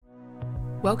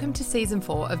Welcome to Season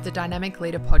 4 of the Dynamic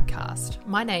Leader podcast.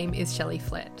 My name is Shelley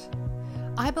Flett.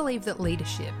 I believe that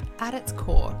leadership, at its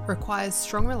core, requires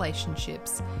strong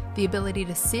relationships, the ability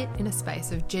to sit in a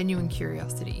space of genuine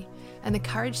curiosity, and the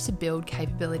courage to build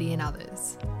capability in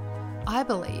others. I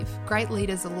believe great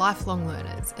leaders are lifelong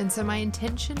learners, and so my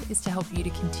intention is to help you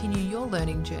to continue your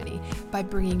learning journey by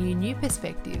bringing you new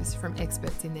perspectives from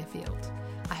experts in their field.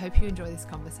 I hope you enjoy this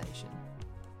conversation.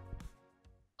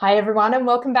 Hi everyone, and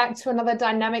welcome back to another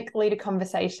Dynamic Leader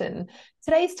conversation.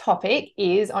 Today's topic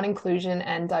is on inclusion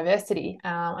and diversity.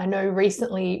 I know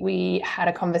recently we had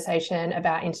a conversation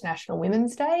about International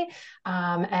Women's Day,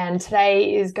 and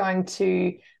today is going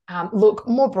to look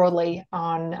more broadly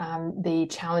on the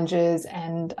challenges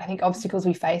and I think obstacles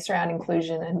we face around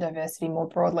inclusion and diversity more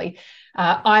broadly.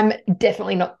 I'm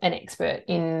definitely not an expert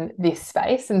in this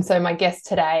space, and so my guest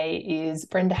today is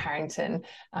Brenda Harrington,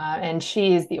 and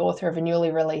she is the author of a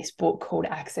newly released book called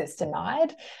Access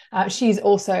Denied. She's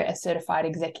also a certified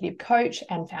executive coach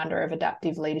and founder of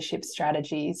Adaptive Leadership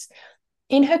Strategies.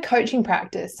 In her coaching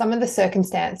practice, some of the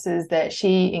circumstances that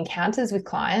she encounters with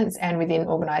clients and within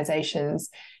organizations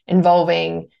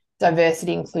involving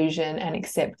diversity, inclusion, and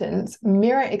acceptance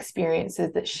mirror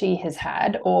experiences that she has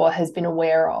had or has been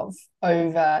aware of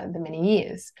over the many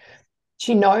years.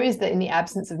 She knows that in the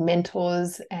absence of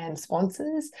mentors and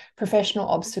sponsors, professional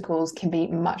obstacles can be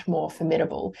much more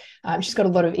formidable. She's got a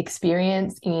lot of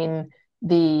experience in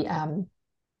the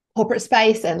corporate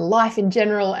space and life in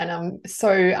general, and I'm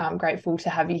so grateful to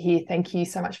have you here. Thank you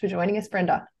so much for joining us,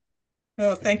 Brenda.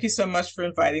 Oh, thank you so much for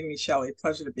inviting me, Shelley.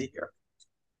 Pleasure to be here.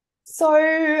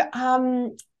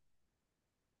 So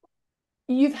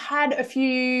you've had a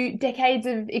few decades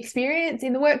of experience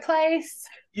in the workplace.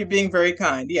 You're being very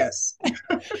kind, yes.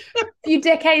 A few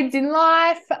decades in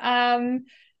life. And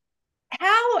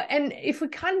if we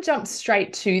kind of jump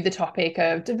straight to the topic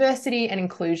of diversity and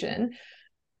inclusion,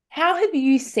 how have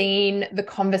you seen the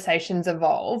conversations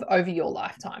evolve over your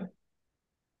lifetime?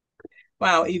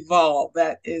 Wow, evolve.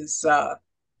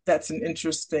 That's an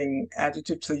interesting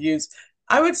adjective to use.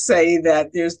 I would say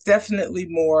that there's definitely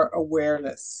more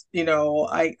awareness.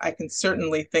 I can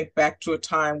certainly think back to a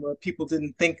time where people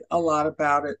didn't think a lot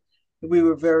about it. We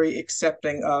were very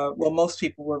accepting. Most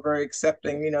people were very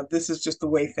accepting. This is just the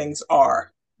way things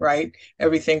are, right?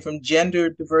 Everything from gender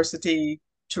diversity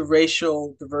to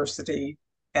racial diversity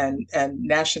and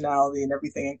nationality and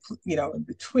everything, in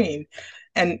between.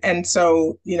 And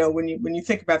so, when you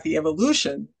think about the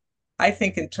evolution, I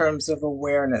think in terms of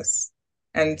awareness.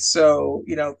 And so,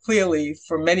 clearly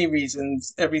for many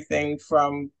reasons, everything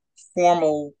from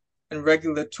formal and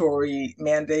regulatory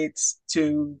mandates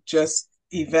to just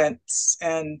events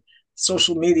and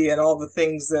social media and all the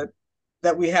things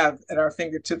that we have at our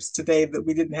fingertips today that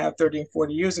we didn't have 30 and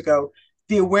 40 years ago,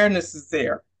 the awareness is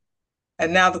there.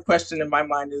 And now the question in my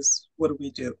mind is, what do we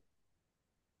do?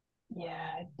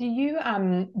 Yeah. Do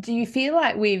you feel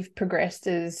like we've progressed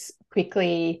as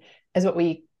quickly as what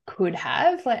we could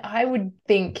have? Like, I would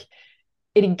think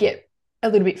it'd get a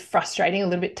little bit frustrating, a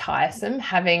little bit tiresome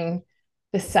having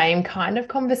the same kind of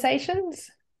conversations.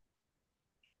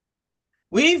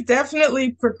 We've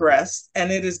definitely progressed,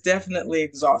 and it is definitely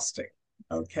exhausting.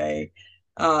 Okay.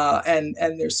 And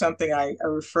there's something I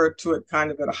referred to it kind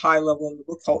of at a high level in the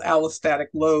book called allostatic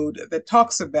load that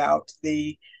talks about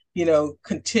the,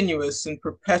 continuous and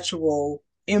perpetual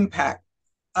impact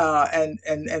and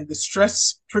the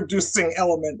stress producing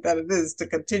element that it is to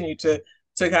continue to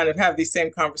kind of have these same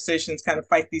conversations, kind of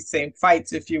fight these same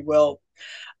fights, if you will.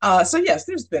 So yes,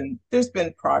 there's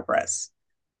been progress.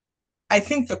 I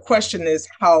think the question is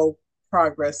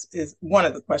one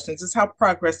of the questions is how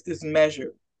progress is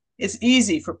measured. It's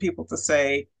easy for people to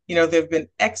say, there have been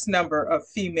X number of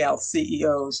female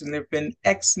CEOs and there have been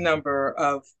X number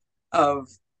of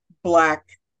Black,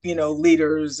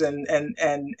 leaders and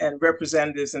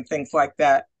representatives and things like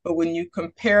that. But when you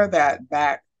compare that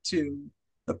back to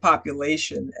the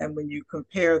population and when you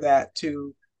compare that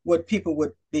to what people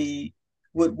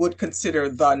would consider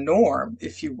the norm,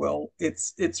 if you will,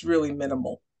 it's really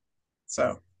minimal.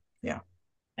 So, yeah.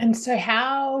 And so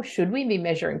how should we be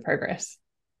measuring progress?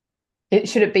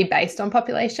 Should it be based on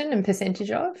population and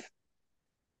percentage of?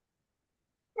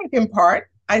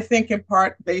 I think in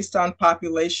part based on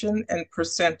population and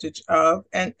percentage of,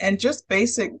 and just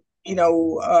basic,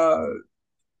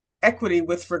 equity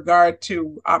with regard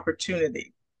to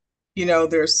opportunity.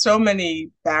 There's so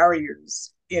many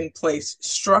barriers in place,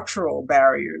 structural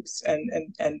barriers,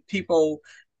 and people,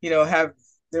 have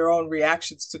their own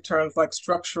reactions to terms like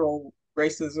structural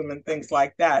racism and things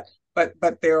like that.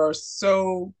 But there are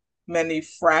so many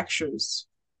fractures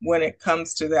when it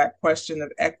comes to that question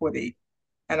of equity.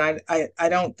 And I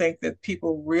don't think that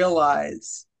people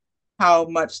realize how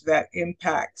much that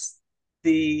impacts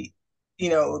the,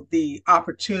 the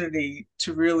opportunity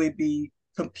to really be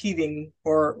competing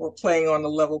or playing on a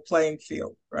level playing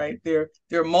field, right? There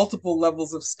are multiple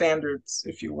levels of standards,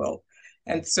 if you will.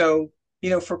 And so,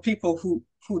 for people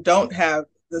who don't have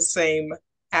the same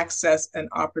access and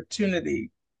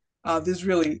opportunity, there's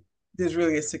really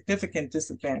a significant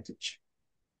disadvantage.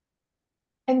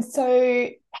 And so,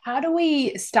 how do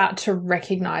we start to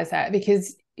recognize that?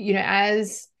 Because,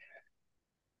 as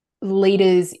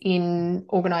leaders in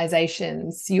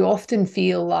organizations, you often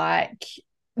feel like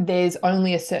there's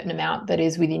only a certain amount that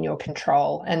is within your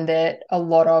control, and that a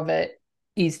lot of it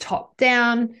is top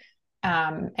down,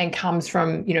 and comes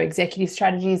from, executive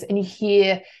strategies. And you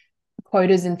hear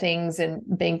quotas and things and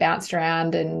being bounced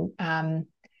around, and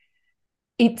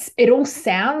it all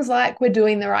sounds like we're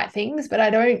doing the right things, but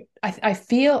I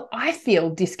feel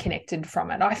disconnected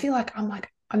from it. I feel like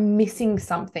I'm missing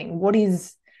something. What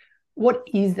is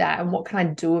that, and what can I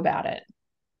do about it?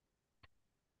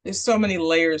 There's so many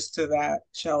layers to that,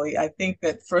 Shelley. I think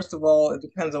that first of all, it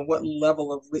depends on what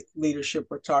level of leadership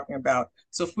we're talking about.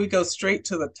 So if we go straight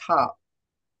to the top,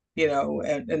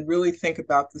 and really think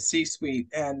about the C-suite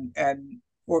and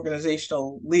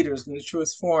organizational leaders in the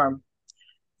truest form,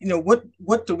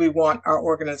 what do we want our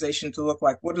organization to look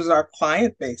like? What does our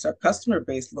client base, our customer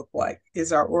base look like?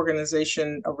 Is our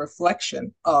organization a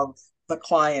reflection of the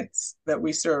clients that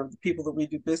we serve, the people that we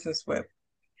do business with?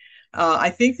 I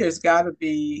think there's got to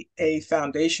be a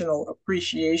foundational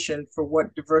appreciation for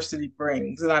what diversity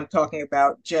brings. And I'm talking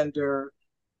about gender,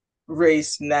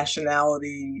 race,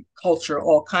 nationality, culture,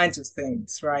 all kinds of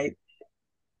things, right?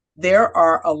 There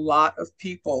are a lot of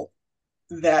people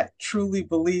that truly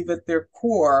believe at their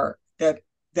core that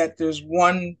there's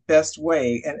one best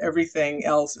way and everything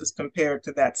else is compared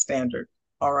to that standard.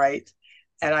 All right.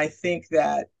 And I think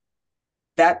that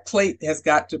plate has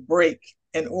got to break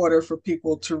in order for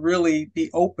people to really be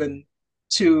open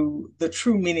to the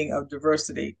true meaning of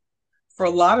diversity. For a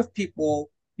lot of people,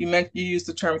 you use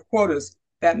the term quotas.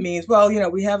 That means, well,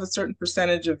 we have a certain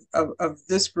percentage of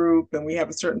this group and we have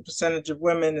a certain percentage of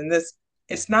women and this.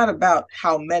 It's not about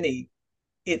how many.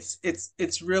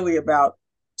 It's really about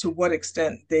to what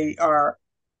extent they are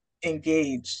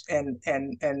engaged and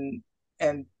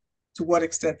to what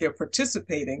extent they're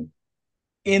participating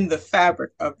in the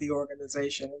fabric of the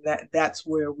organization. And that's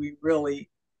where we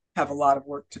really have a lot of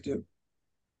work to do.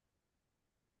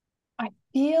 I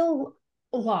feel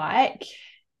like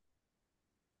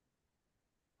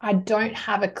I don't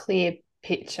have a clear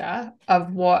picture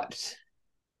of what,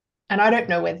 and I don't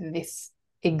know whether this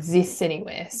exists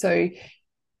anywhere. So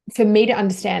for me to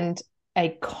understand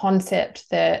a concept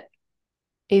that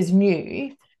is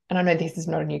new, and I know this is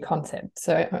not a new concept,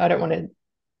 so I don't want to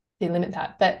delimit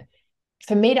that, but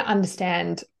for me to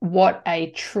understand what a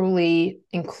truly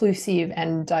inclusive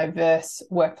and diverse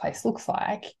workplace looks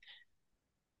like,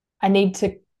 I need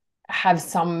to have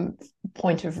some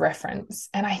point of reference.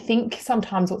 And I think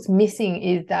sometimes what's missing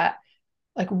is that,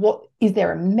 like, what is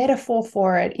there a metaphor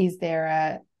for it?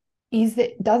 Does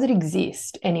it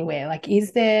exist anywhere? Like,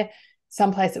 is there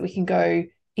some place that we can go,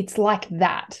 it's like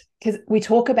that? Because we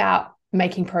talk about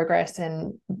making progress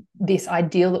and this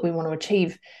ideal that we want to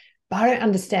achieve, but I don't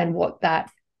understand what that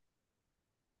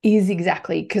is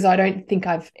exactly, because I don't think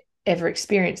I've ever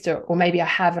experienced it, or maybe I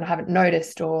have and I haven't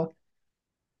noticed, or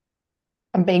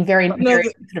I'm being very, No, very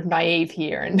sort of naive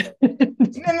here. And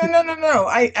no.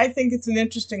 I think it's an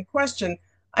interesting question.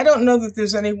 I don't know that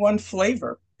there's any one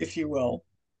flavor, if you will.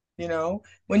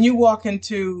 When you walk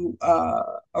into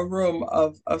a room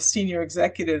of senior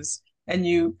executives and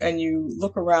you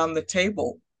look around the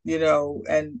table,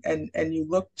 and you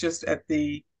look just at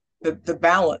the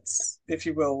balance, if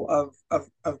you will,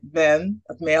 of men,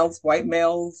 of males, white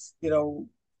males,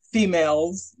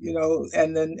 females,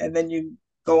 and then you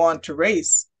go on to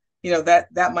race,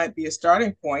 that might be a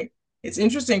starting point. It's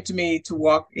interesting to me to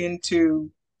walk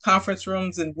into conference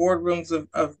rooms and boardrooms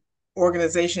of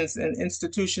organizations and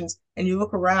institutions, and you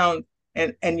look around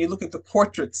and you look at the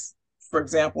portraits, for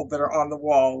example, that are on the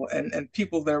wall and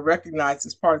people that are recognized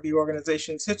as part of the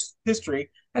organization's history,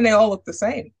 and they all look the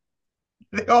same.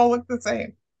 They all look the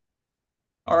same.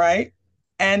 All right.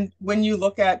 And when you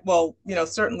look at, well,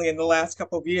 certainly in the last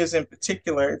couple of years in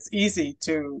particular, it's easy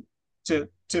to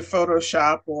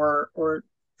Photoshop or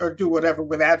do whatever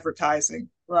with advertising,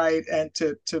 right? And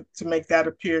to make that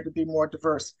appear to be more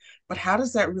diverse. But how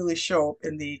does that really show up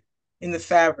in the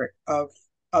fabric of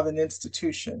an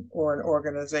institution or an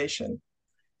organization?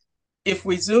 If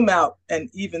we zoom out and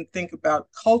even think about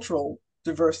cultural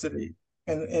diversity,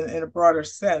 in a broader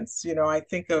sense. I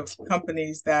think of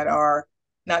companies that are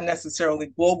not necessarily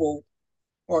global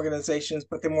organizations,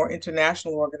 but they're more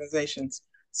international organizations.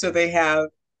 So they have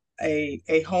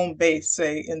a home base,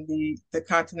 say, in the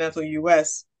continental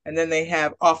US, and then they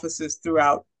have offices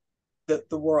throughout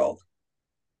the world.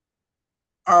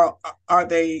 Are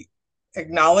they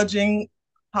acknowledging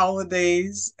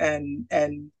holidays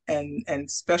and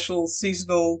special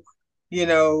seasonal,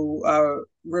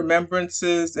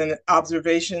 remembrances and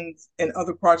observations in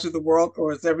other parts of the world,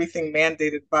 or is everything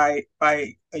mandated by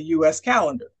a U.S.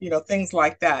 calendar? Things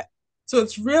like that. So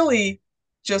it's really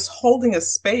just holding a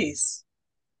space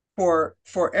for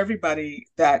everybody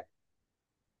that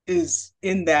is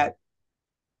in that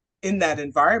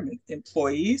environment,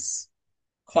 employees,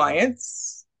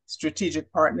 clients,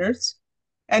 strategic partners.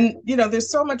 And,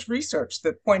 there's so much research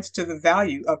that points to the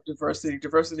value of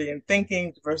diversity in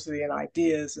thinking, diversity in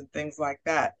ideas, and things like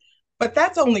that. But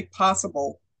that's only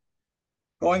possible,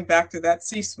 going back to that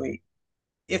C-suite,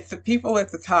 if the people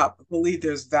at the top believe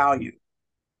there's value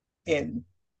in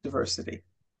diversity.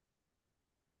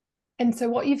 And so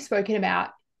what you've spoken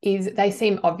about is they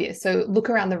seem obvious. So look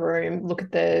around the room, look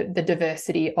at the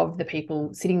diversity of the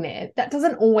people sitting there. That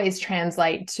doesn't always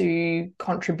translate to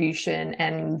contribution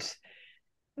and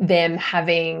them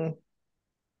having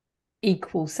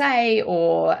equal say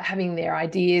or having their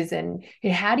ideas. And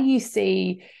how do you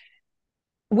see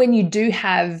when you do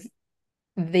have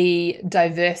the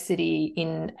diversity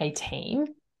in a team,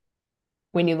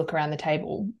 when you look around the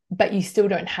table, but you still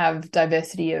don't have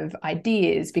diversity of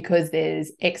ideas because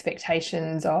there's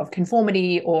expectations of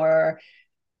conformity or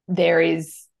there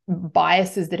is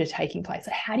biases that are taking place?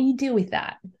 So how do you deal with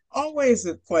that? Always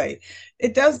at play.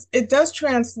 It does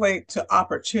translate to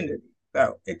opportunity,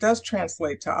 though. It does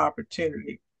translate to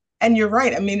opportunity. And you're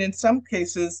right. I mean, in some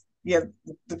cases, yeah,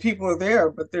 the people are there,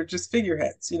 but they're just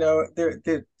figureheads. They're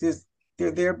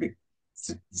there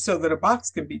so that a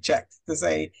box can be checked to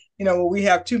say, well, we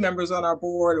have two members on our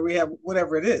board, or we have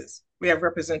whatever it is. We have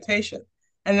representation.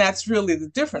 And that's really the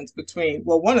difference between,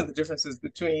 well, one of the differences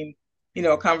between,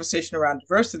 a conversation around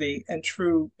diversity and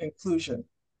true inclusion.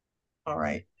 All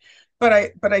right. But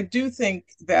I do think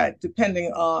that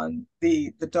depending on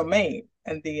the domain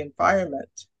and the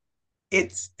environment,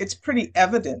 it's pretty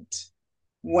evident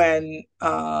when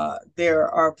there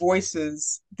are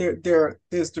voices,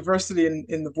 there's diversity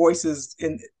in the voices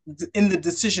in the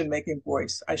decision-making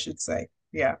voice, I should say.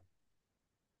 Yeah.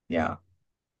 Yeah.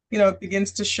 It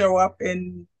begins to show up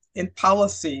in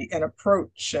policy and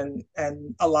approach and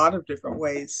a lot of different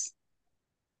ways.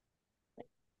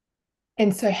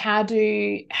 And so how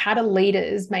do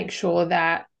leaders make sure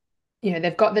that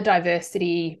they've got the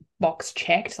diversity box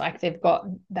checked, like they've got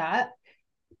that?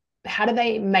 How do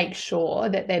they make sure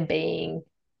that they're being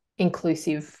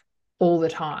inclusive all the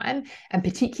time? And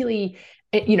particularly,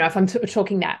 if I'm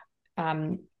talking that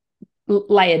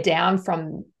layer down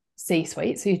from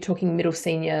C-suite, so you're talking middle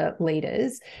senior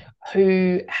leaders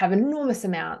who have enormous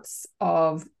amounts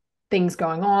of things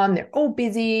going on. They're all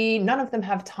busy. None of them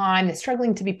have time. They're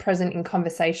struggling to be present in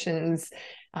conversations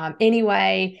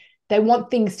anyway. They want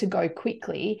things to go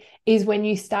quickly. Is when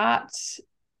you start,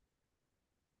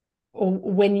 or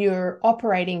when you're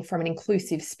operating from an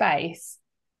inclusive space,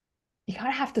 you kind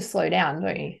of have to slow down,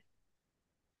 don't you?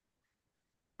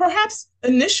 Perhaps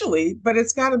initially, but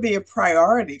it's got to be a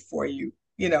priority for you,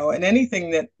 and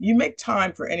anything that you make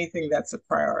time for anything that's a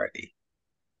priority,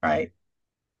 right?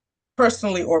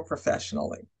 Personally or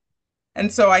professionally.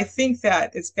 And so I think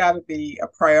that it's got to be a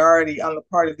priority on the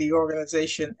part of the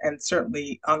organization and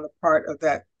certainly on the part of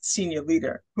that senior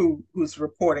leader who's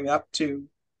reporting up to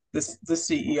the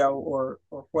CEO or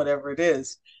whatever it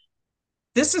is.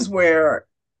 This is where,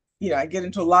 I get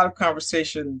into a lot of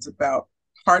conversations about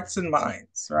hearts and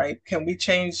minds, right? Can we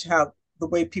change the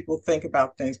way people think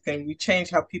about things? Can we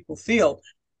change how people feel?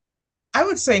 I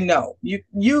would say no.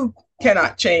 You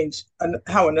cannot change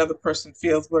how another person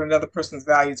feels, what another person's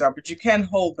values are, but you can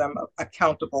hold them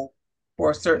accountable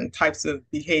for certain types of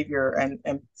behavior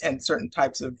and certain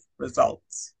types of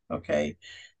results. Okay.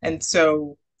 And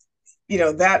so,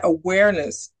 that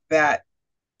awareness that,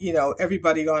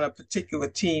 everybody on a particular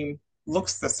team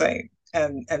looks the same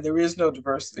and there is no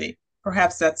diversity,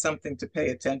 perhaps that's something to pay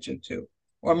attention to.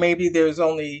 Or maybe there's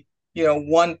only,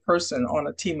 one person on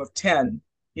a team of 10,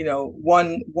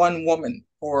 one woman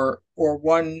or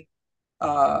one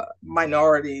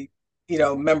minority,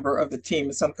 member of the team,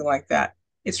 or something like that.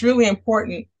 It's really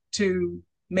important to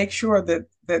make sure that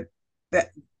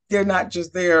they're not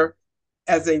just there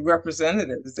as a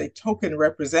representative, as a token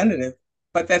representative,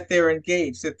 but that they're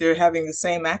engaged, that they're having the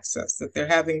same access, that they're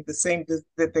getting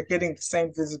the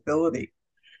same visibility.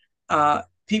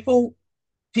 People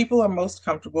people are most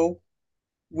comfortable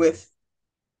with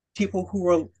people who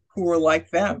are like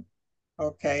them,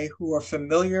 okay, who are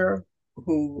familiar,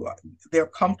 who they're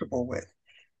comfortable with.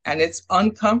 And it's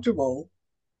uncomfortable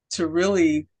to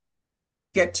really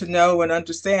get to know and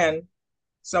understand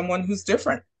someone who's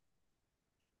different.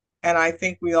 And I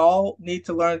think we all need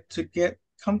to learn to get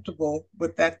comfortable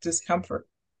with that discomfort.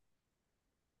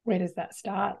 Where does that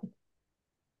start?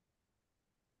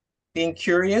 Being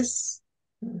curious,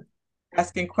 Mm.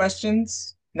 asking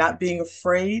questions, not being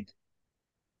afraid.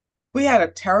 We had a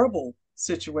terrible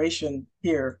situation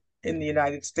here in the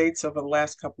United States over the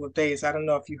last couple of days. I don't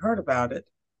know if you heard about it.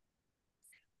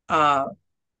 Uh,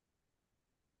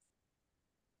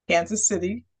 Kansas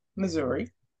City,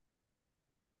 Missouri,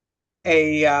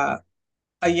 a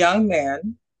a young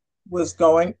man was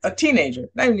going, a teenager,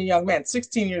 not even a young man,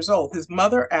 16 years old. His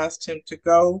mother asked him to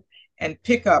go and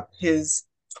pick up his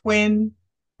twin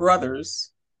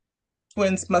brothers.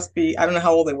 Twins must be, I don't know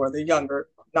how old they were, they're younger,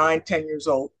 9, 10 years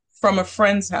old, from a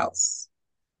friend's house.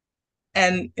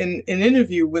 And in an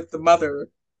interview with the mother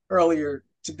earlier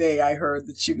today, I heard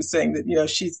that she was saying that,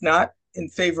 she's not in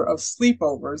favor of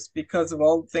sleepovers because of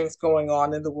all the things going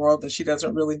on in the world, and she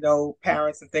doesn't really know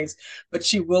parents and things, but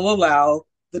she will allow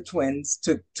the twins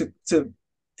to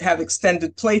have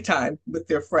extended playtime with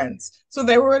their friends. So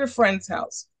they were at a friend's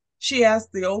house. She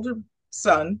asked the older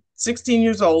son, 16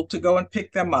 years old, to go and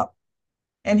pick them up,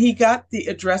 and he got the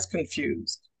address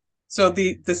confused. So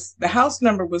the house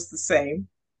number was the same,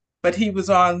 but he was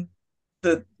on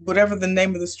the whatever the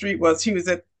name of the street was. He was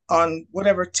at on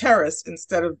whatever terrace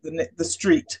instead of the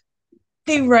street.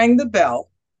 He rang the bell,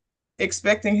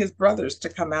 expecting his brothers to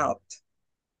come out,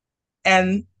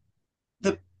 and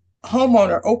the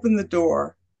homeowner opened the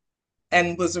door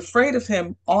and was afraid of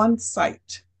him on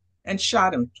sight and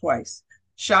shot him twice.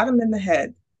 Shot him in the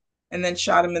head and then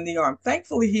shot him in the arm.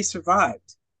 Thankfully, he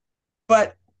survived,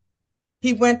 but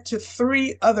he went to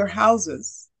 3 other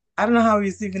houses. I don't know how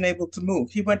he's even able to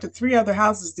move. He went to 3 other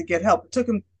houses to get help. It took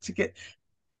him to get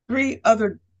 3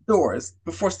 other doors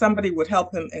before somebody would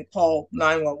help him and call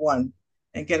 911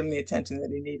 and get him the attention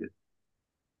that he needed.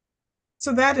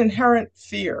 So that inherent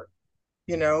fear,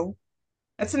 you know,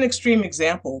 that's an extreme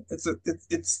example.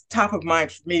 It's top of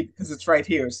mind for me because it's right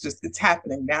here. It's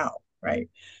happening now, right?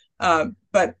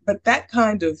 But that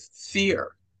kind of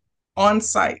fear on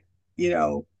site, you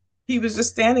know, he was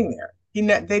just standing there.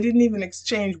 They didn't even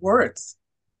exchange words,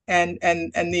 and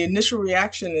the initial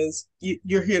reaction is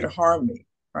you're here to harm me,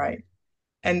 right?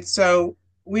 And so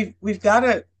we've got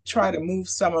to try to move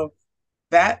some of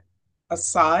that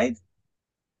aside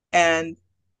and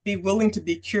be willing to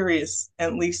be curious,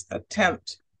 at least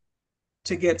attempt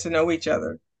to get to know each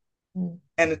other Mm.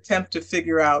 and attempt to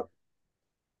figure out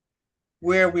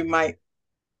where we might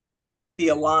be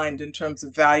aligned in terms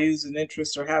of values and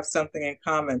interests or have something in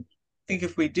common. I think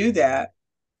if we do that,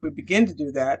 if we begin to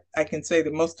do that, I can say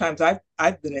that most times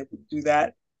I've been able to do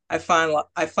that. I find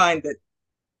that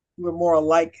we're more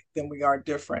alike than we are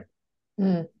different.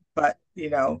 Mm. But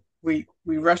we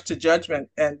rush to judgment,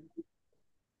 and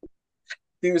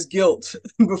there's guilt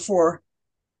before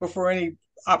any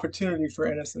opportunity for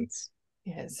innocence.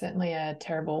 Yeah, it's certainly a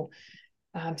terrible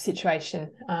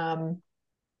situation.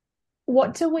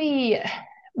 What do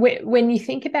when you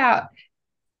think about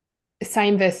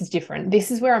same versus different, this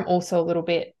is where I'm also a little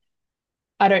bit,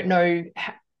 I don't know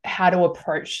how to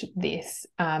approach this,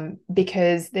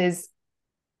 because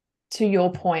to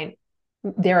your point,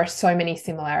 there are so many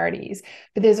similarities,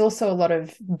 but there's also a lot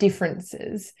of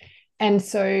differences. And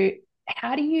so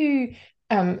how do you,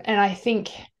 and I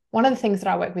think one of the things that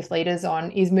I work with leaders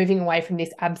on is moving away from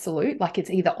this absolute, like it's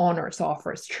either on or it's off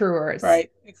or it's true or it's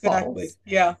right. Exactly. false.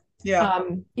 Yeah. Yeah.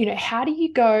 How do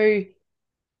you go,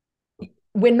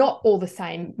 we're not all the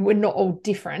same, we're not all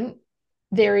different,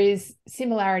 there is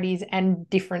similarities and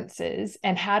differences,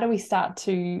 and how do we start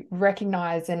to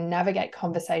recognize and navigate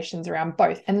conversations around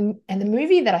both? And the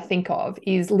movie that I think of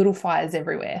is Little Fires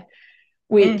Everywhere,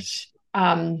 which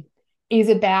is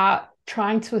about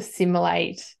trying to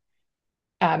assimilate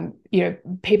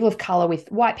people of color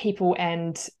with white people,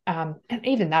 and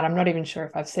even that, I'm not even sure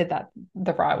if I've said that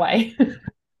the right way.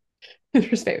 With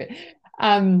respect,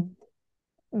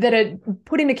 that are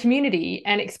put in a community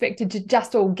and expected to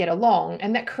just all get along,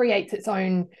 and that creates its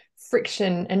own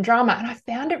friction and drama. And I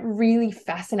found it really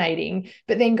fascinating,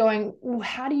 but then going, well,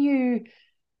 how do you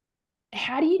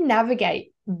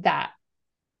navigate that?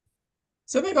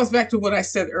 So that goes back to what I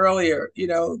said earlier.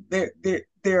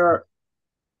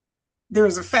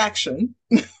 There's a faction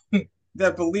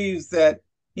that believes that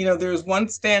there's one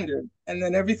standard and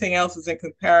then everything else is in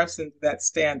comparison to that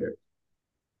standard.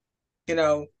 you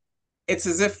know It's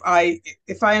as if I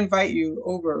invite you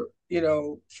over,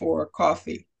 for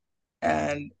coffee,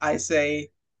 and I say,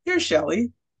 "Here's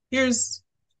Shelley. Here's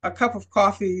a cup of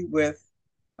coffee with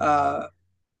uh,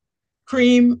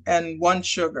 cream and one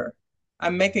sugar."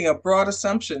 I'm making a broad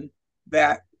assumption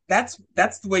that that's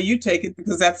the way you take it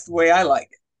because that's the way I like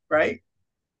it, right?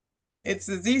 It's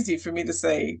as easy for me to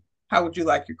say, "How would you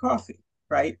like your coffee?"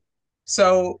 Right?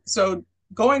 So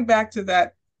going back to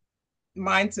that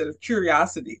mindset of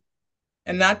curiosity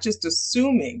and not just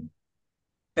assuming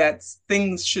that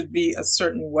things should be a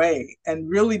certain way and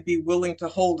really be willing to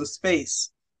hold a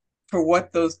space for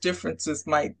what those differences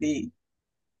might be.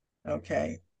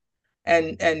 Okay.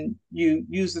 And you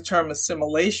use the term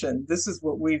assimilation. This is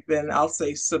what we've been, I'll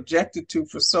say, subjected to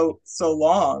for so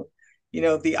long.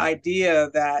 The idea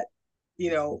that,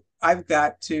 I've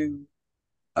got to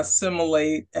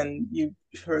assimilate, and you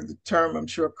heard the term, I'm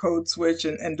sure, code switch,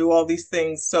 and do all these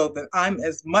things so that I'm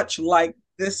as much like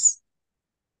this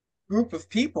group of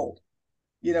people,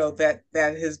 that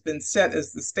has been set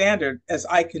as the standard as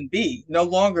I can be, no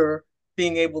longer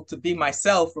being able to be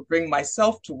myself or bring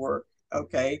myself to work.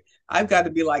 Okay. I've got to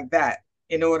be like that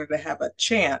in order to have a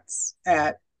chance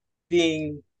at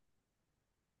being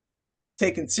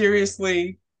taken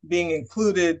seriously, being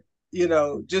included,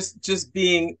 just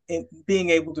being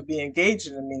able to be engaged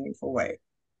in a meaningful way.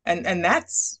 And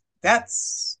that's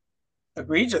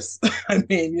egregious. I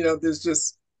mean, there's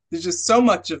just so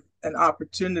much of an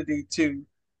opportunity to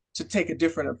take a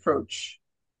different approach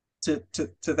to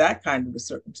that kind of a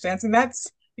circumstance. And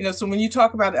that's, so when you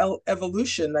talk about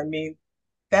evolution, I mean,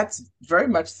 that's very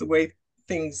much the way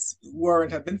things were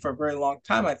and have been for a very long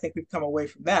time. I think we've come away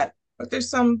from that, but there's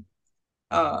some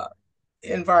uh,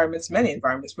 many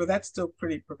environments where that's still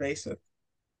pretty pervasive.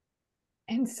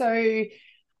 And so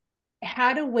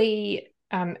how do we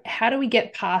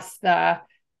get past the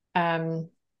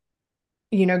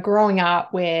growing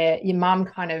up where your mum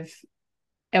kind of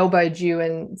elbowed you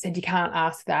and said you can't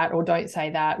ask that or don't say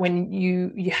that, when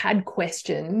you had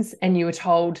questions and you were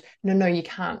told no, you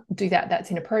can't do that, that's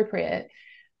inappropriate,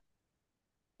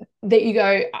 that you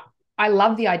go, I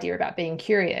love the idea about being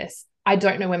curious. I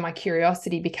don't know when my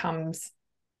curiosity becomes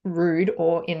rude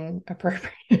or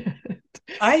inappropriate.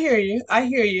 I hear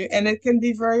you, and it can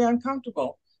be very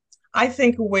uncomfortable. I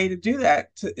think a way to do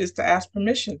that is to ask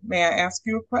permission. May I ask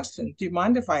you a question? Do you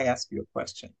mind if I ask you a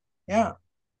question? Yeah,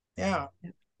 yeah.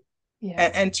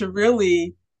 Yeah. And to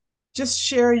really just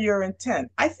share your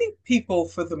intent. I think people,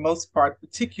 for the most part,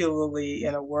 particularly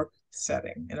in a work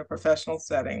setting, in a professional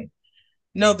setting,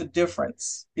 know the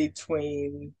difference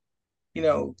between, you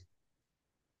know,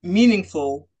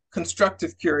 meaningful,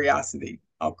 constructive curiosity.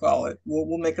 I'll call it.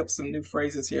 We'll make up some new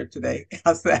phrases here today.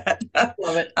 How's that?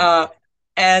 Love it.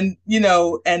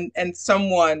 And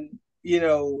someone,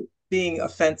 being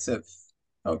offensive.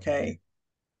 Okay.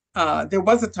 There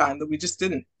was a time that we just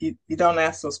didn't. You don't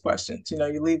ask those questions. You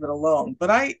leave it alone.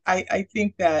 But I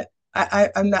think that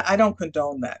I'm not. I don't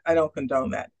condone that. I don't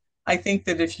condone that. I think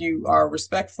that if you are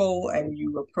respectful and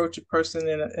you approach a person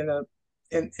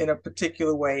in a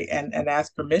particular way and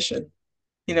ask permission,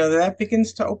 that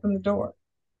begins to open the door.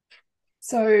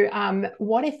 So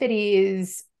what if it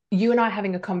is you and I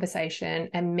having a conversation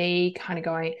and me kind of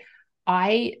going,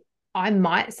 I I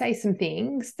might say some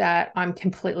things that I'm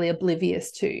completely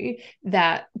oblivious to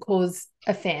that cause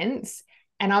offense.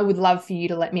 And I would love for you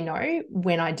to let me know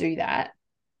when I do that.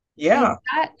 Is Yeah,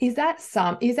 that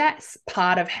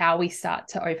part of how we start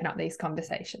to open up these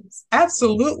conversations?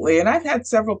 absolutely. And I've had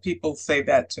several people say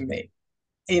that to me.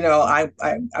 I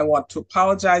want to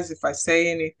apologize if I say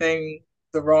anything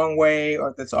the wrong way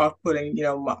or that's off-putting.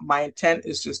 My intent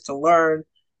is just to learn,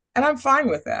 and I'm fine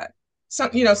with that.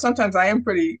 Sometimes I am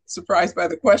pretty surprised by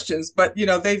the questions, but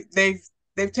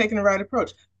they've taken the right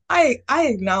approach. I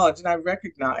acknowledge and I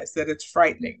recognize that it's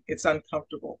frightening, it's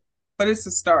uncomfortable, but it's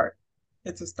a start.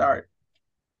 It's a start.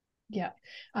 Yeah.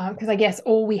 Because I guess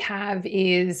all we have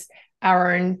is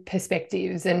our own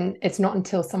perspectives, and it's not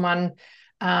until someone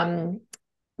um,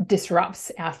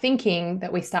 disrupts our thinking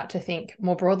that we start to think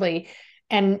more broadly.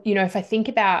 And if I think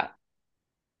about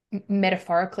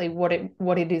metaphorically what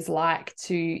it is like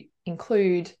to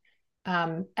include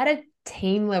at a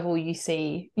team level, you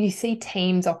see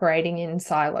teams operating in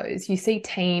silos, you see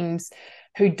teams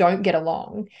who don't get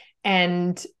along,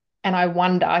 and I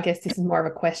wonder, I guess this is more of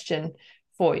a question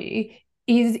for you,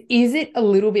 is it a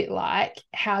little bit like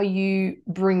how you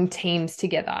bring teams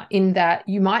together, in that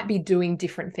you might be doing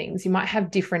different things, you might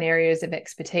have different areas of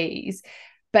expertise,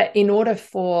 but in order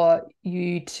for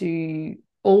you to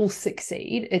all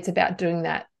succeed, it's about doing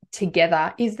that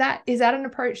together. Is that an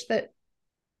approach that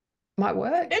might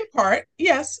work? In part,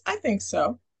 yes, I think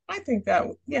so. I think that,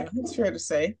 yeah, it's fair to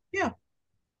say. Yeah.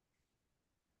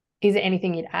 Is there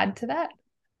anything you'd add to that?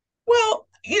 Well,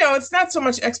 it's not so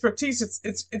much expertise.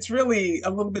 It's really a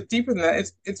little bit deeper than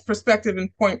that. It's perspective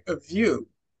and point of view.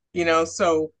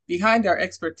 So behind our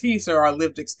expertise are our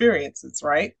lived experiences,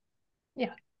 right?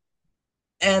 Yeah.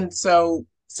 And so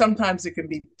sometimes it can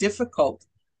be difficult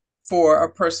for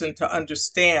a person to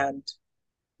understand,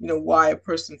 why a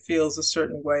person feels a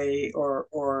certain way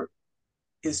or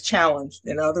is challenged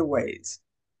in other ways.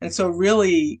 And so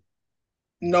really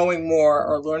knowing more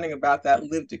or learning about that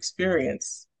lived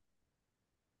experience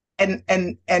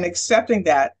and accepting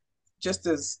that just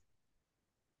as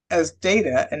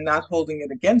data and not holding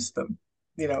it against them,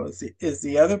 is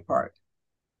the other part.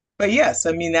 But yes,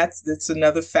 I mean that's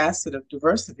another facet of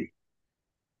diversity.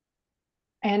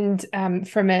 And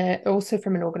also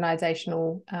from an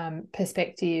organizational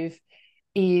perspective,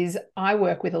 is I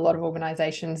work with a lot of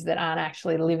organizations that aren't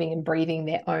actually living and breathing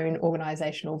their own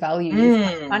organizational values.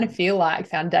 I kind of Mm, feel like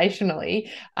foundationally,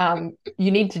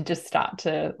 you need to just start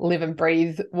to live and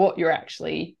breathe what you're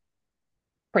actually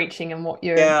preaching and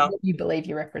yeah, what you believe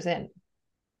you represent.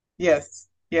 yes,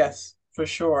 yes, for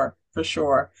sure, for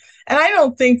sure. And I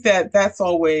don't think that that's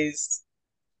always,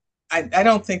 I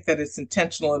don't think that it's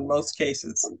intentional in most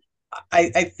cases.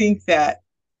 I think that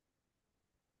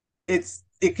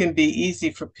it can be easy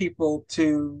for people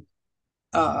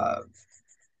uh,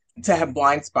 to have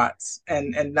blind spots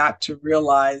and not to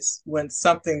realize when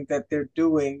something that they're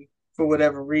doing for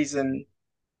whatever reason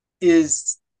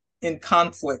is in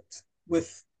conflict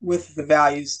with the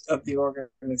values of the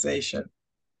organization,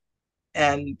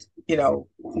 and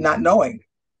not knowing.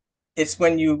 It's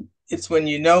when you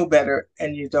know better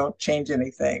and you don't change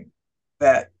anything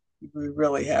that we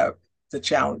really have the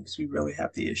challenge, we really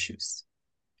have the issues.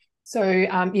 So,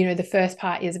 the first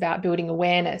part is about building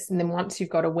awareness, and then once you've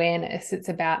got awareness, it's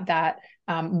about that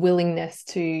willingness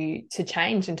to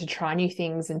change and to try new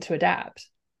things and to adapt.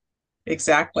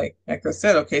 Exactly. Like I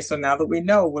said, okay, so now that we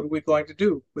know, what are we going to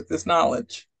do with this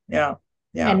knowledge? Yeah.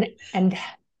 Yeah. And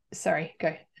sorry,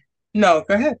 go. No,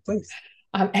 go ahead, please.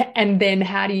 And then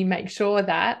how do you make sure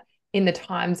that in the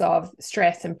times of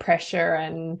stress and pressure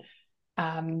and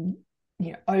um,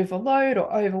 overload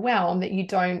or overwhelm, that you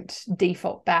don't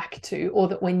default back to, or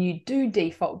that when you do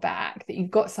default back, that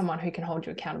you've got someone who can hold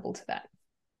you accountable to that?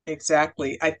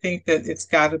 Exactly. I think that it's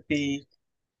got to be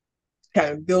kind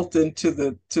of built into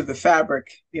the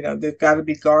fabric. There've got to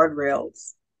be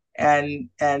guardrails, and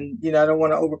I don't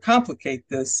want to overcomplicate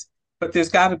this, but there's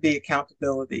got to be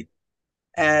accountability,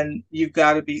 and you've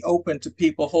got to be open to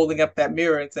people holding up that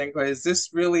mirror and saying, well, is this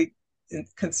really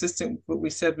consistent with what we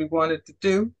said we wanted to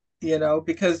do?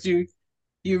 Because you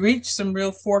reach some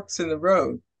real forks in the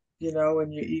road,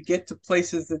 and you get to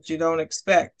places that you don't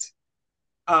expect.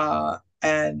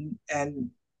 And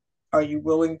are you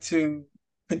willing to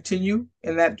continue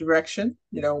in that direction?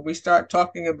 We start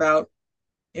talking about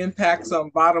impacts on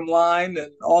bottom line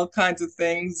and all kinds of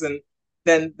things, and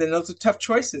then those are tough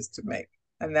choices to make.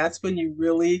 And that's when you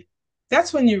really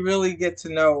get to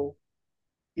know,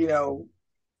 you know,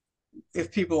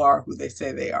 if people are who they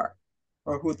say they are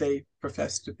or who they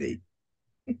profess to be.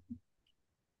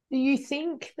 Do you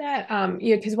think that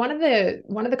because one of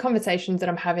the conversations that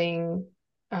I'm having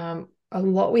a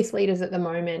lot with leaders at the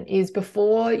moment is,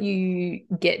 before you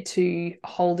get to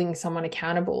holding someone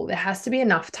accountable, there has to be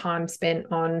enough time spent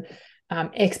on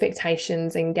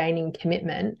expectations and gaining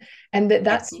commitment, and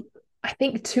that's, Absolutely. I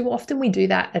think too often we do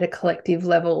that at a collective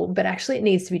level, but actually it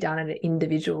needs to be done at an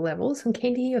individual level. So I'm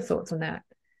keen to hear your thoughts on that.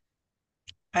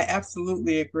 I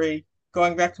absolutely agree.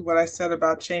 Going back to what I said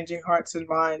about changing hearts and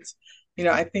minds,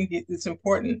 I think it's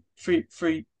important for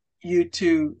you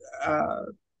to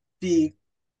be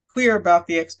clear about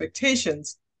the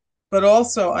expectations, but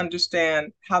also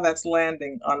understand how that's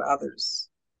landing on others.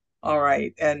 All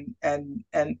right, and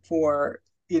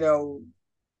you know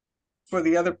for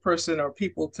the other person or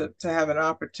people to have an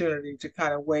opportunity to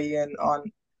kind of weigh in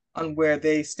on where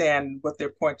they stand, what their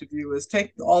point of view is.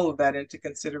 Take all of that into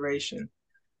consideration.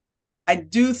 I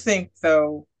do think,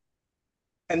 though,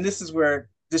 and this is where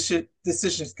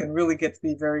decisions can really get to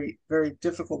be very, very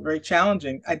difficult, very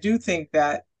challenging. I do think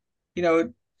that, you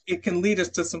know, it can lead us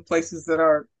to some places that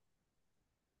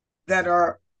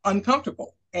are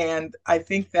uncomfortable. And I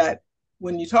think that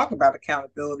when you talk about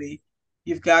accountability,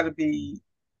 you've got to be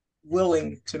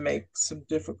willing to make some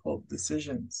difficult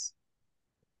decisions.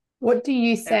 What do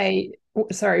you And say?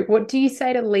 Sorry, what do you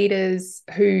say to leaders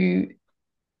who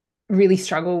really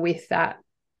struggle with that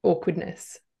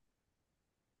awkwardness?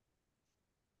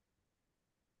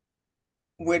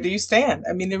 where do you stand?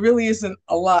 I mean, there really isn't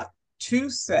a lot to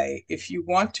say, if you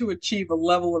want to achieve a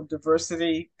level of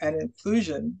diversity and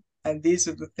inclusion, and these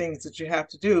are the things that you have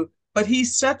to do, but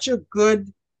he's such a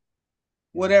good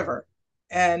whatever.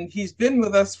 And he's been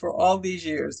with us for all these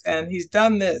years, and he's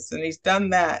done this and he's done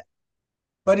that,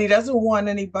 but he doesn't want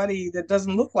anybody that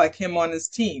doesn't look like him on his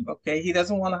team. Okay. He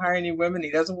doesn't want to hire any women.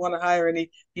 He doesn't want to hire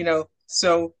any,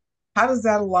 so how does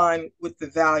that align with the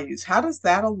values? How does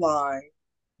that align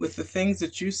with the things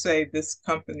that you say this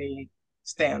company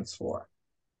stands for?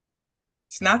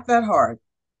 It's not that hard.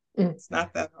 It's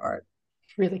not that hard.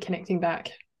 Really connecting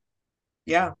back.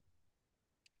 Yeah.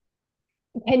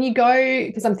 Can you go,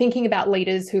 because I'm thinking about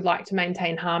leaders who like to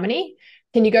maintain harmony.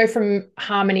 Can you go from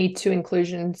harmony to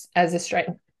inclusions as a straight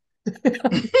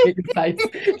face?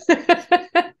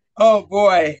 Oh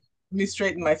boy, let me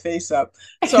straighten my face up.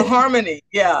 So harmony,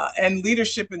 yeah, and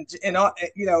leadership in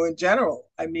general.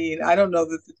 I mean, I don't know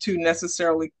that the two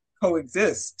necessarily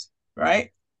coexist,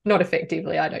 right? Not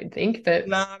effectively, I don't think, but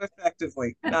not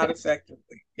effectively.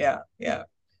 Yeah, yeah.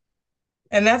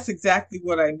 And that's exactly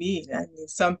what I mean. I mean,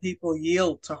 some people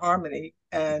yield to harmony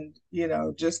and,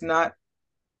 just not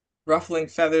ruffling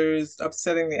feathers,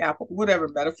 upsetting the apple, whatever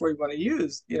metaphor you want to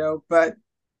use, but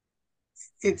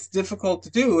it's difficult to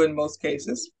do in most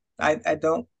cases. I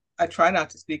try not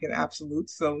to speak in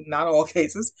absolutes, so not all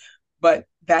cases, but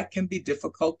that can be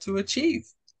difficult to achieve.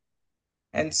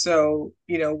 And so,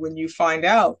 when you find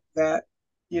out that,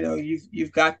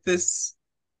 you've got this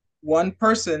one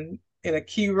person in a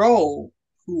key role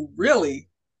who really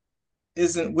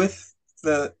isn't with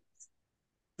the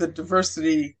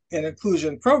diversity and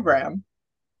inclusion program,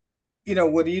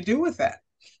 what do you do with that?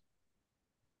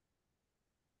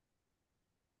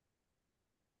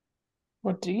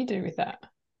 What do you do with that?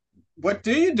 What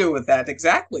do you do with that?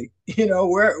 Exactly.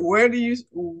 Where do you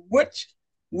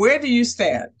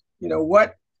stand?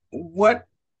 What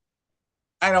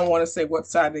I don't want to say what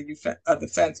side of the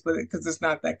fence, but because it's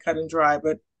not that cut and dry,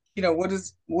 but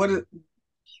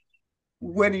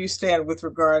where do you stand with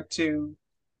regard to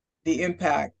the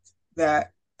impact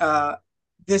that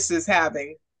this is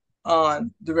having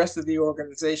on the rest of the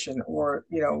organization, or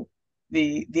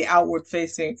the outward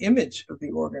facing image of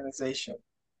the organization?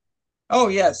 Oh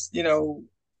yes,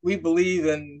 we believe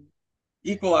in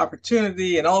equal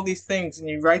opportunity and all these things, and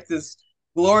you write this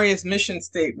glorious mission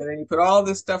statement and you put all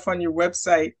this stuff on your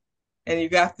website, and you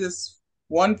got this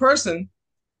one person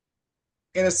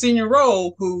in a senior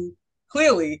role who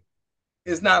clearly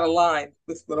is not aligned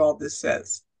with what all this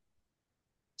says.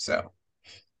 So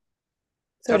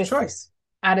tough choice.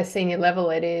 At a senior level,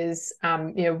 it is,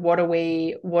 what are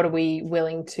we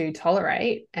willing to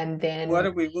tolerate, and then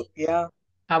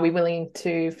are we willing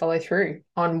to follow through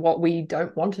on what we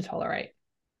don't want to tolerate?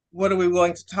 What are we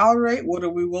willing to tolerate? What are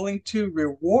we willing to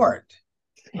reward?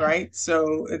 Yeah. Right.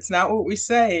 So it's not what we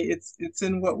say; it's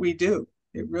in what we do.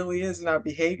 It really is in our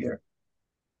behavior.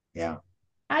 Yeah.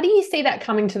 How do you see that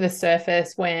coming to the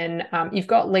surface when you've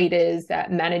got leaders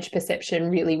that manage perception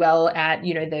really well at,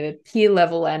 the peer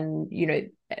level and,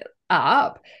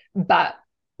 up, but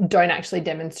don't actually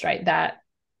demonstrate that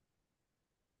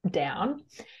down?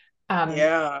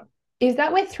 Yeah. Is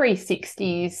that where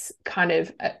 360s kind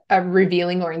of are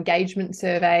revealing, or engagement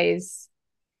surveys?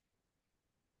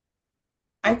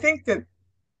 I think that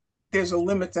there's a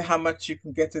limit to how much you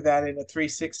can get to that in a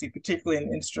 360, particularly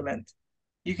an instrument.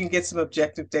 You can get some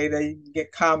objective data, you can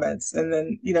get comments, and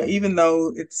then, even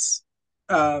though it's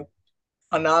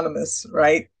anonymous,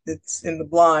 right? It's in the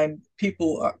blind,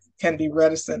 people can be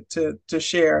reticent to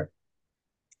share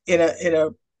in a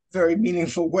very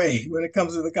meaningful way when it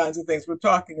comes to the kinds of things we're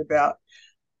talking about.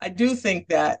 I do think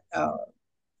that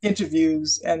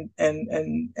interviews and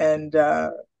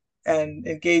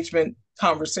engagement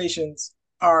conversations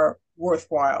are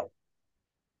worthwhile.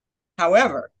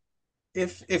 However,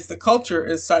 if the culture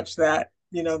is such that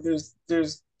there's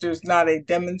not a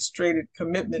demonstrated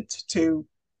commitment to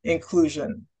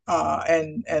inclusion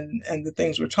and the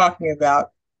things we're talking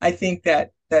about, I think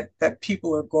that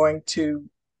people are going to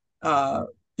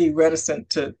be reticent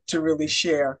to really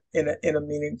share in a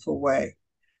meaningful way.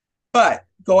 But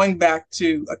going back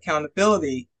to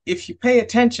accountability, if you pay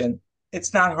attention,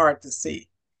 it's not hard to see.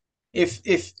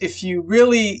 If you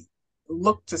really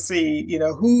look to see,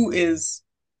 who is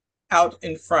out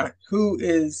in front, who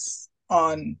is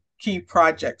on key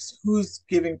projects, who's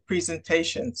giving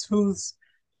presentations, who's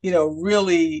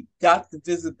really got the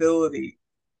visibility,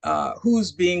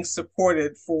 who's being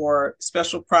supported for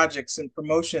special projects and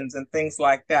promotions and things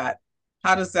like that.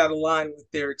 How does that align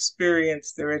with their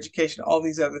experience, their education, all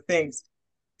these other things?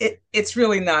 It's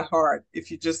really not hard if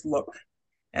you just look.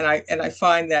 And I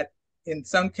find that in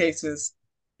some cases,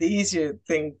 the easiest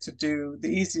thing to do,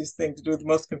 the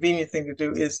most convenient thing to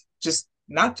do is just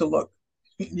not to look.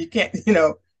 You can't,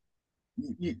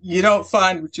 you don't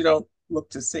find what you don't look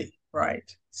to see, right?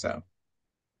 So,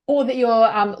 Or that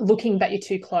you're looking but you're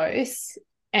too close,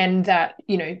 and that,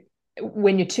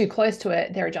 when you're too close to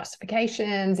it, there are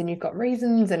justifications and you've got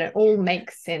reasons and it all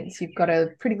makes sense. You've got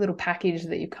a pretty little package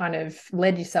that you kind of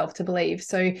led yourself to believe.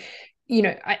 So,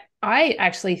 I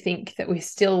actually think that we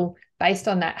still, based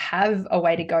on that, have a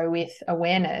way to go with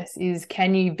awareness. Is,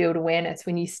 can you build awareness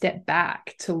when you step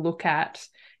back to look at,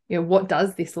 what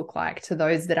does this look like to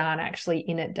those that aren't actually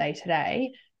in it day to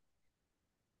day,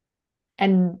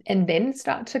 and then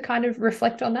start to kind of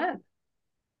reflect on that.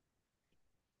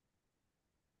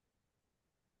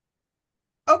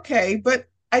 okay, but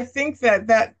I think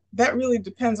that really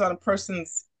depends on a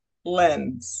person's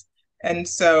lens. And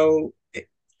so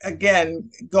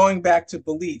again, going back to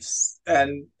beliefs,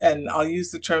 and I'll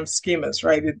use the term schemas,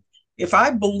 right? If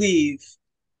I believe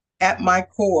at my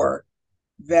core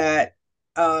that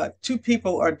two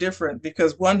people are different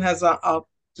because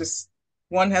just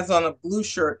one has on a blue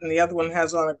shirt and the other one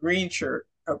has on a green shirt,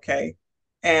 okay,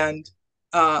 and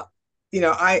uh,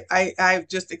 I've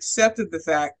just accepted the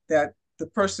fact that the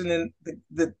person in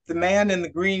the man in the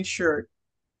green shirt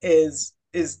is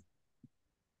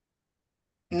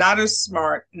not as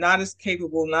smart, not as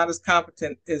capable, not as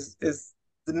competent as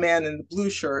the man in the blue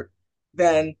shirt,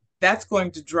 then that's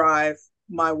going to drive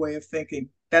my way of thinking.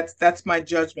 That's my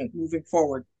judgment moving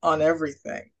forward on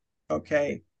everything.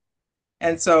 Okay.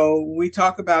 And so we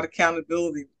talk about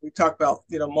accountability. We talk about,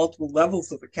 multiple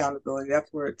levels of accountability.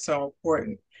 That's where it's so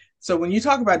important. So when you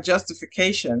talk about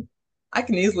justification, I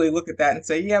can easily look at that and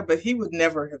say, yeah, but he would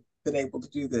never have been able to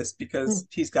do this because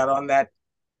he's got on that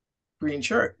green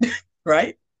shirt,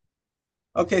 right?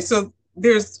 Okay, so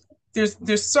there's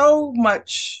so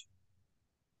much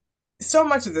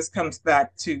of this comes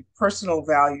back to personal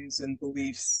values and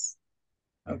beliefs,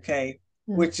 okay,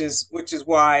 which is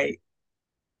why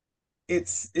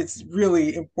it's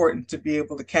really important to be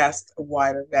able to cast a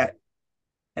wider net.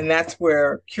 And that's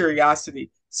where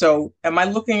curiosity. So am I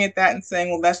looking at that and saying,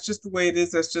 well, that's just the way it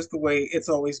is, that's just the way it's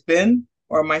always been?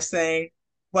 Or am I saying,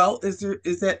 well, is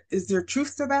there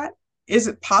truth to that? Is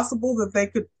it possible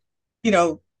that you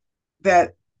know,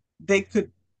 that they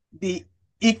could be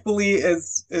equally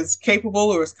as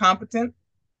capable or as competent?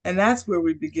 And that's where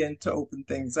we begin to open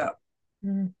things up.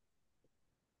 Mm.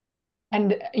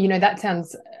 And, that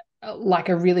sounds like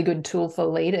a really good tool for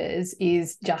leaders,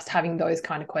 is just having those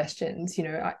kind of questions.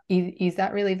 Is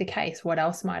that really the case? What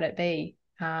else might it be?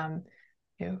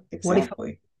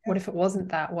 Exactly. What if it wasn't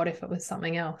that? What if it was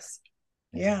something else?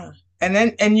 Yeah.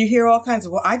 And you hear all kinds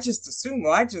of, well, I just assumed,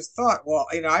 well, I just thought, well,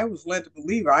 I was led to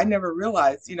believe, or I never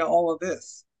realized, all of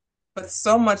this. But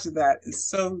so much of that is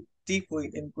so deeply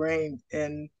ingrained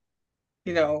in,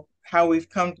 how we've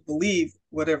come to believe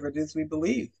whatever it is we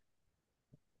believe.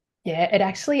 Yeah, it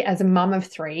actually, as a mum of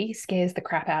three, scares the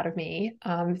crap out of me.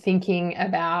 Thinking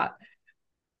about,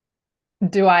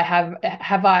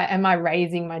 am I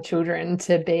raising my children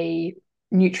to be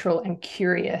neutral and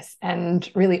curious and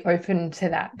really open to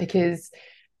that? Because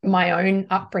my own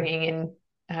upbringing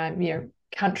in,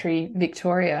 country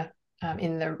Victoria,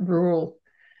 in the rural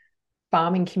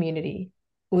farming community,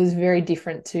 was very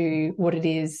different to what it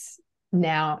is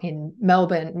now in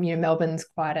Melbourne. Melbourne's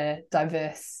quite a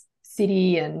diverse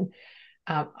city, and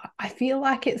I feel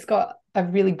like it's got a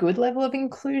really good level of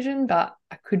inclusion, but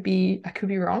I could be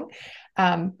wrong.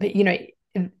 But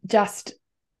just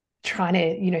trying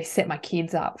to set my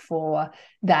kids up for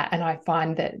that, and I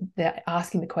find that they're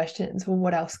asking the questions. Well,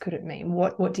 what else could it mean?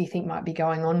 What do you think might be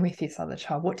going on with this other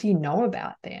child? What do you know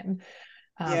about them?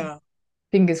 Yeah.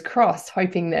 Fingers crossed,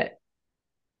 hoping that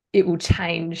it will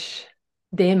change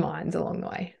their minds along the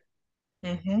way.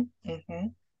 Mm-hmm. Mm-hmm.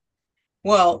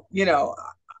 Well,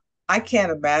 I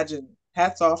can't imagine.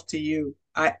 Hats off to you.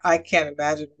 I can't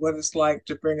imagine what it's like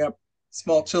to bring up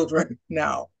small children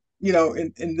now,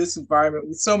 in this environment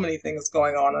with so many things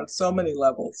going on so many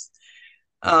levels.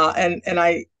 And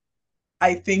I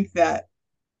think that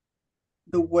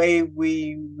the way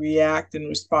we react and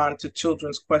respond to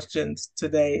children's questions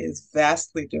today is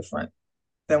vastly different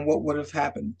than what would have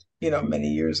happened, many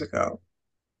years ago.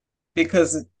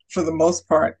 Because for the most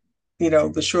part,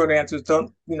 the short answer is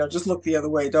don't, just look the other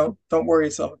way. Don't worry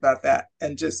yourself about that.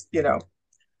 And just,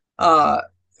 uh,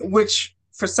 which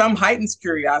for some heightens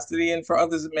curiosity and for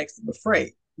others it makes them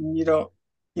afraid. You don't,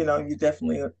 you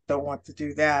definitely don't want to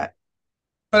do that.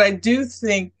 But I do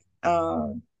think,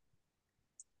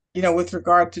 with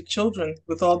regard to children,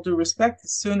 with all due respect, the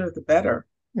sooner the better.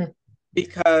 Mm.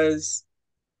 Because,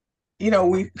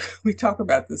 we we talk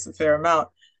about this a fair amount.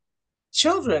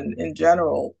 children in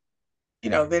general, they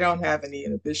don't have any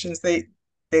inhibitions. They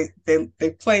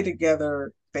play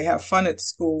together, they have fun at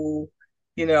school,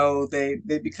 they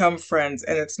become friends,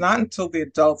 and it's not until the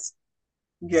adults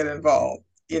get involved,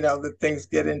 that things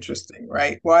get interesting,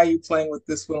 right? Why are you playing with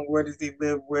this one? Where does he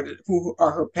live? Who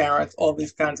are her parents? All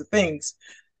these kinds of things.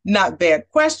 Not bad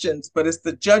questions, but it's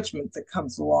the judgment that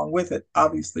comes along with it.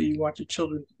 Obviously, you want your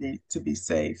children to be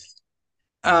safe.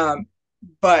 Um,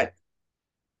 but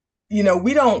we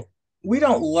don't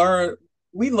learn,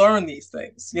 we learn these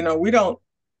things. We're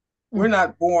Mm.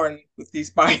 not born with these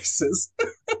biases,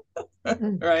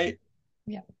 Mm. right?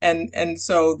 Yeah. And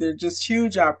so they're just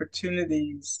huge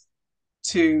opportunities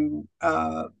to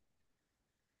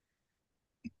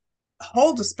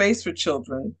hold a space for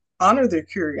children, honor their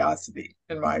curiosity,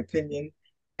 in my opinion,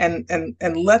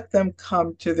 and let them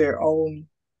come to their own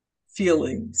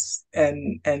feelings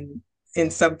and in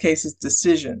some cases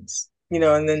decisions,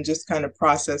 and then just kind of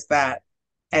process that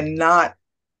and not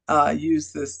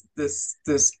use this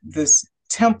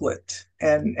template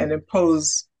and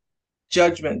impose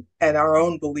judgment and our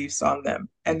own beliefs on them.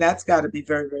 And that's got to be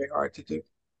very, very hard to do.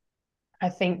 I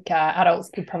think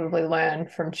adults could probably learn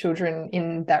from children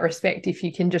in that respect if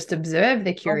you can just observe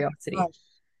their Oh my curiosity. gosh.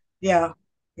 Yeah,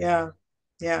 yeah,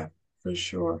 yeah, for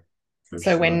sure. For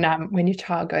So sure. when your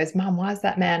child goes, Mum, why's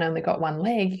that man only got one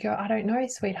leg? You go, I don't know,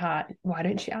 sweetheart. Why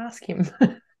don't you ask him?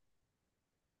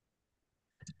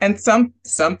 And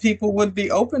some people would be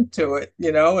open to it,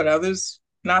 and others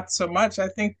not so much. I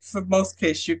think for most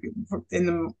cases you can, in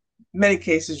the many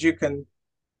cases you can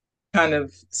kind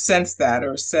of sense that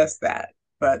or assess that.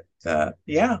 But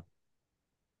yeah.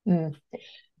 Mm.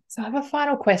 So I have a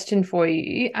final question for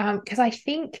you, because I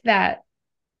think that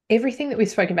everything that we've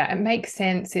spoken about, it makes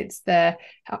sense. It's the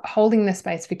holding the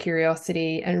space for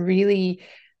curiosity and really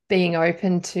being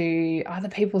open to other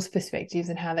people's perspectives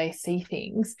and how they see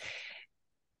things.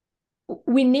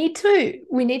 We need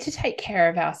to take care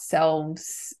of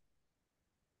ourselves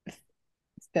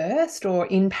first or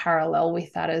in parallel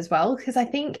with that as well, because I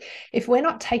think if we're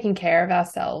not taking care of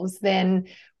ourselves, then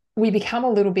we become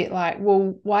a little bit like,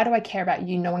 well, why do I care about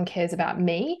you? No one cares about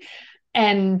me.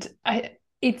 And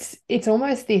it's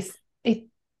almost this,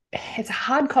 it's a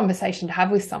hard conversation to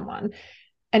have with someone.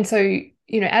 And so,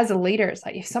 as a leader, it's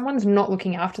like if someone's not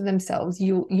looking after themselves,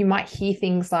 you might hear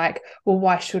things like, well,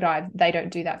 why should I? They don't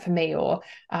do that for me, or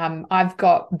I've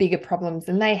got bigger problems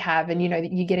than they have. And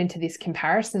that you get into this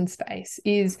comparison space.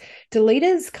 Do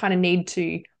leaders kind of need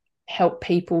to help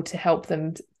people to help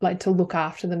them, like, to look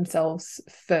after themselves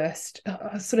first?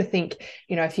 I sort of think,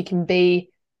 if you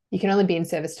can only be in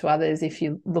service to others if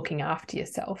you're looking after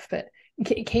yourself. But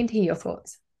keen to hear your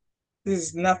thoughts.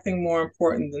 There's nothing more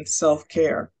important than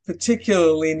self-care,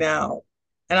 particularly now.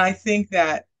 And I think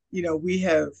that, we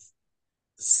have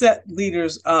set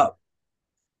leaders up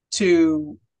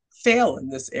to fail in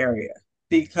this area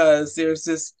because there's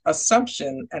this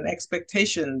assumption and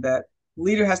expectation that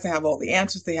leader has to have all the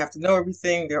answers, they have to know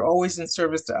everything, they're always in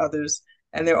service to others,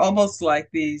 and they're almost like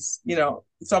these,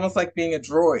 it's almost like being a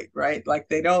droid, right? Like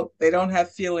they don't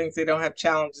have feelings, they don't have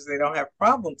challenges, they don't have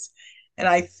problems. And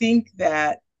I think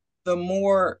that the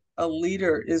more a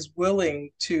leader is willing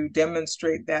to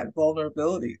demonstrate that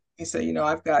vulnerability, you say,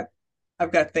 I've got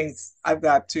things I've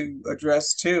got to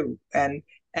address too, and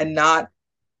not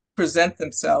present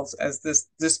themselves as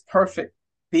this perfect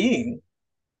being,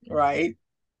 right?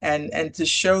 And to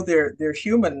show their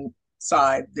human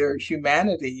side, their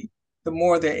humanity, the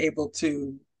more they're able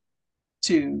to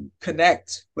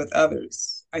connect with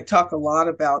others. I talk a lot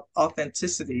about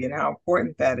authenticity and how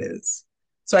important that is.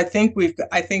 So I think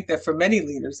that for many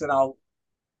leaders, and I'll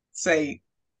say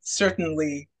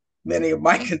certainly many of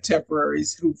my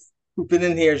contemporaries who've been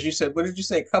in here, as you said, what did you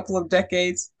say, a couple of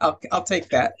decades? I'll take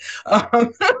that.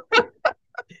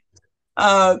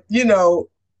 Um, you know,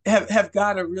 have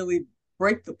got to really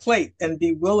break the plate and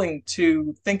be willing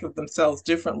to think of themselves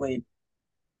differently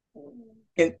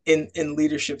in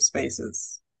leadership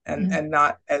spaces and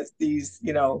not as these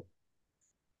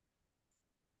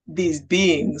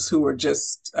beings who are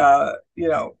just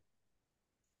know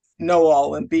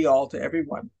all and be all to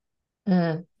everyone.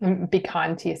 And be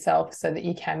kind to yourself so that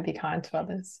you can be kind to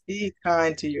others. Be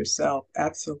kind to yourself.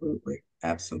 Absolutely.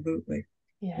 Absolutely.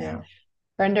 Yeah. Yeah.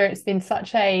 Brenda, it's been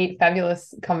such a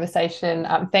fabulous conversation.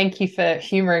 Thank you for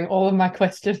humoring all of my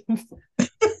questions.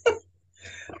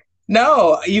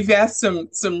 No, you've asked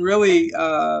some really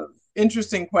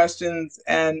interesting questions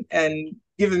and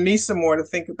given me some more to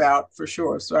think about for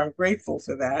sure. So I'm grateful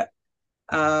for that.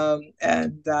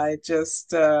 And I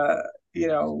just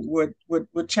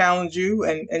would challenge you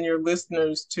and your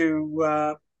listeners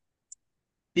to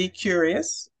be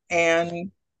curious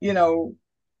and, you know,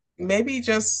 maybe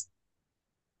just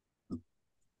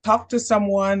talk to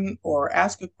someone or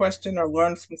ask a question or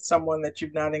learn from someone that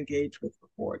you've not engaged with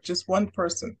before. Just one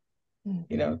person,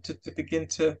 you know, to begin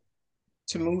to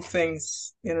move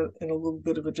things in a little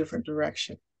bit of a different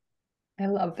direction. I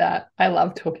love that. I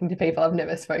love talking to people I've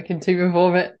never spoken to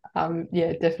before, but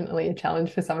yeah, definitely a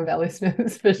challenge for some of our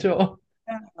listeners for sure.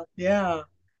 Yeah. Yeah.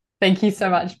 Thank you so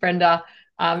much, Brenda.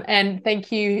 And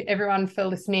thank you everyone for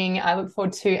listening. I look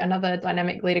forward to another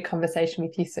Dynamic Leader conversation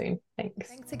with you soon. Thanks.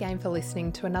 Thanks again for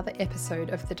listening to another episode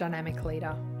of The Dynamic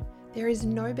Leader. There is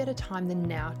no better time than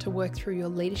now to work through your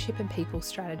leadership and people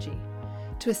strategy,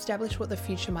 to establish what the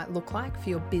future might look like for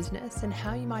your business and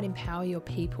how you might empower your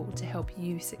people to help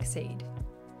you succeed.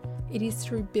 It is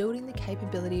through building the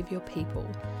capability of your people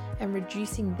and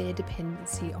reducing their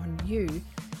dependency on you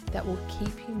that will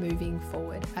keep you moving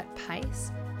forward at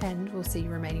pace and will see you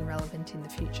remaining relevant in the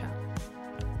future.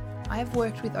 I have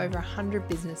worked with over 100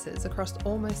 businesses across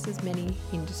almost as many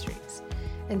industries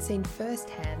and seen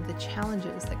firsthand the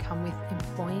challenges that come with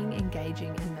employing, engaging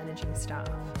and managing staff.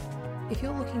 If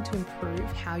you're looking to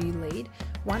improve how you lead,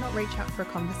 why not reach out for a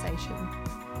conversation?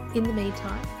 In the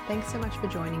meantime, thanks so much for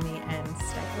joining me and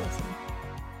stay awesome.